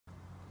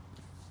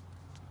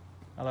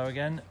Hello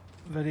again,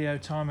 video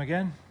time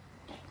again,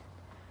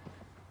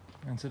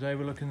 and today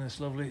we're looking at this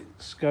lovely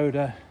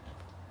Skoda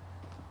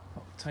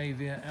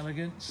Octavia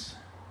Elegance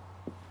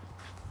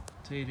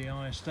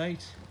TDI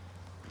estate,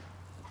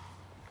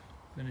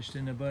 finished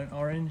in a burnt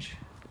orange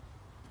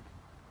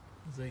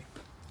with the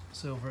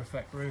silver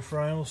effect roof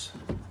rails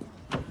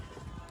and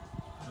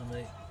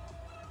the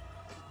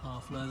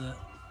half leather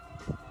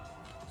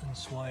and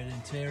suede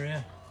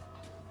interior.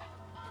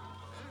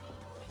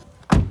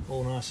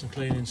 All nice and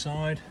clean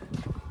inside.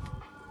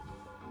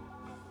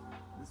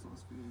 This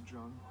one's for you,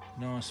 John.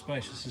 Nice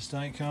spacious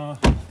estate car.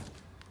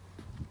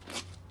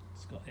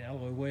 It's got the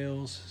alloy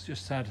wheels. It's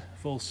just had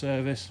full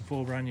service and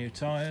 4 brand new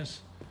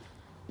tyres.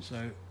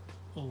 So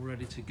all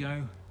ready to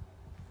go.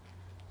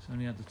 It's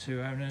only had the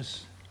 2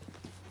 owners.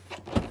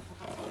 Look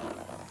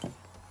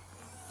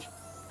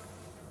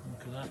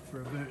at that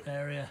for a boot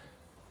area.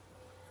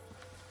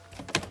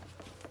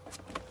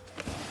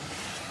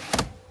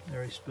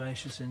 Very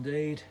spacious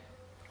indeed.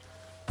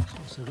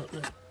 Also got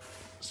the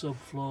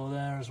subfloor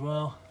there as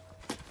well,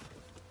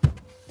 and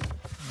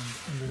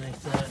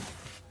underneath there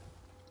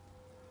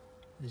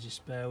there's your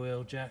spare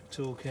wheel jack,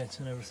 toolkit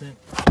and everything,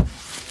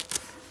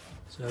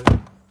 so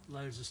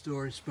loads of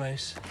storage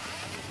space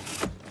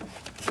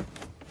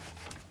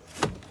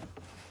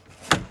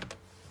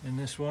in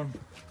this one.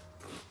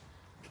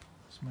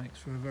 This makes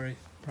for a very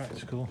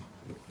practical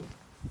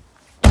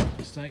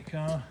estate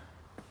car.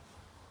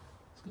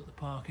 It's got the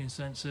parking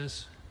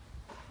sensors.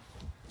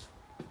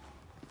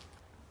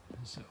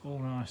 It's all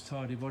nice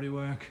tidy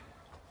bodywork.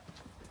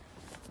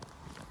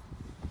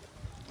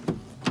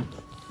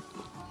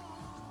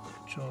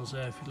 Controls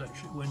there for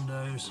electric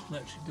windows,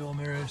 electric door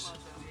mirrors,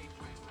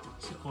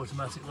 it's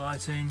automatic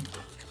lighting,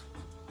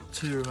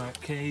 2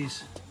 remote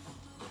keys.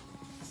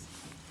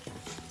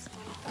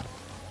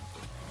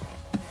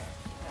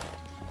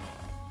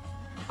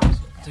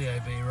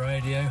 DAB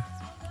radio,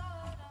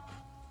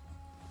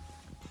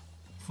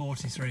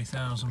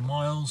 43,000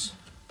 miles.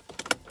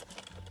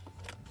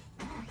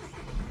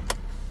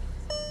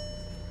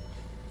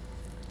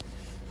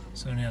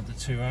 It's only had the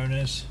 2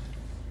 owners.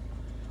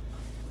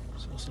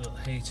 It's also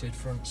got heated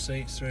front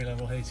seats,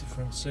 3-level heated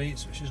front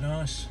seats, which is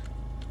nice.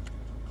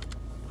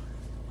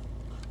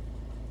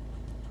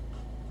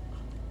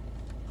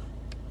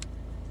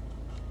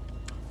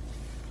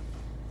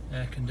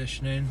 Air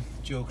conditioning,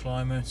 dual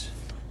climate.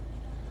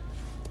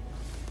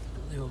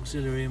 Got the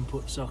auxiliary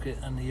input socket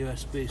and the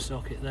USB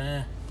socket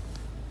there.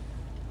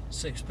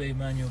 6-speed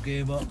manual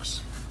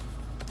gearbox.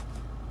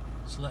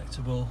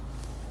 Selectable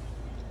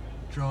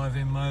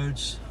driving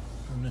modes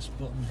from this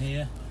button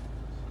here.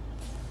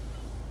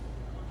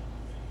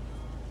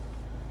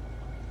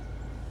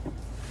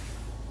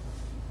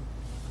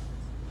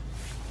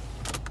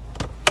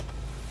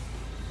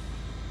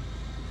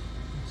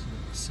 So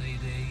the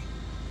CD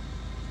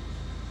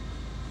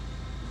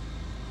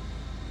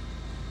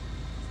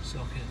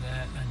socket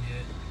there and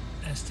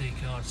your SD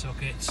card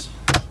sockets.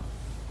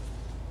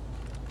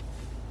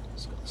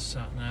 It's got the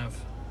sat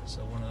nav,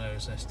 so one of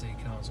those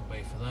SD cards will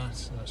be for that,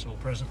 so that's all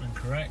present and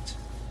correct.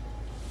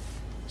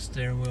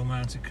 Steering wheel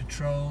mounted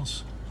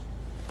controls.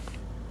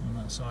 On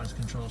that side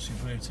controls your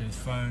Bluetooth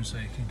phone, so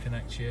you can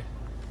connect your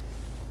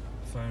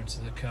phone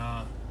to the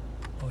car,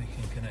 or you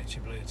can connect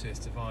your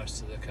Bluetooth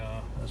device to the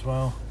car as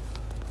well.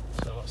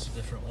 So lots of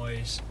different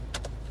ways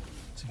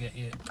to get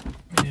your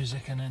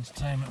music and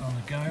entertainment on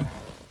the go.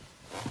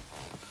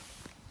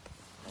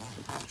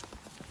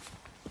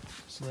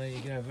 So there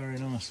you go, very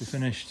nicely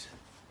finished.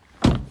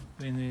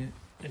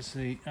 It's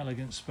the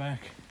Elegance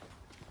spec,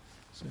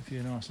 so a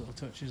few nice little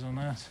touches on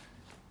that.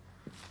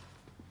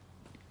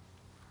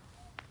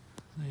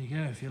 There you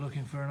go. If you're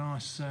looking for a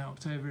nice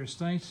Octavia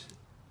estate,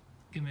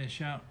 give me a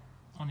shout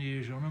on the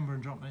usual number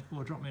and drop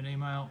me an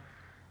email.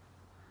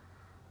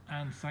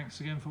 And thanks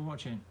again for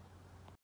watching.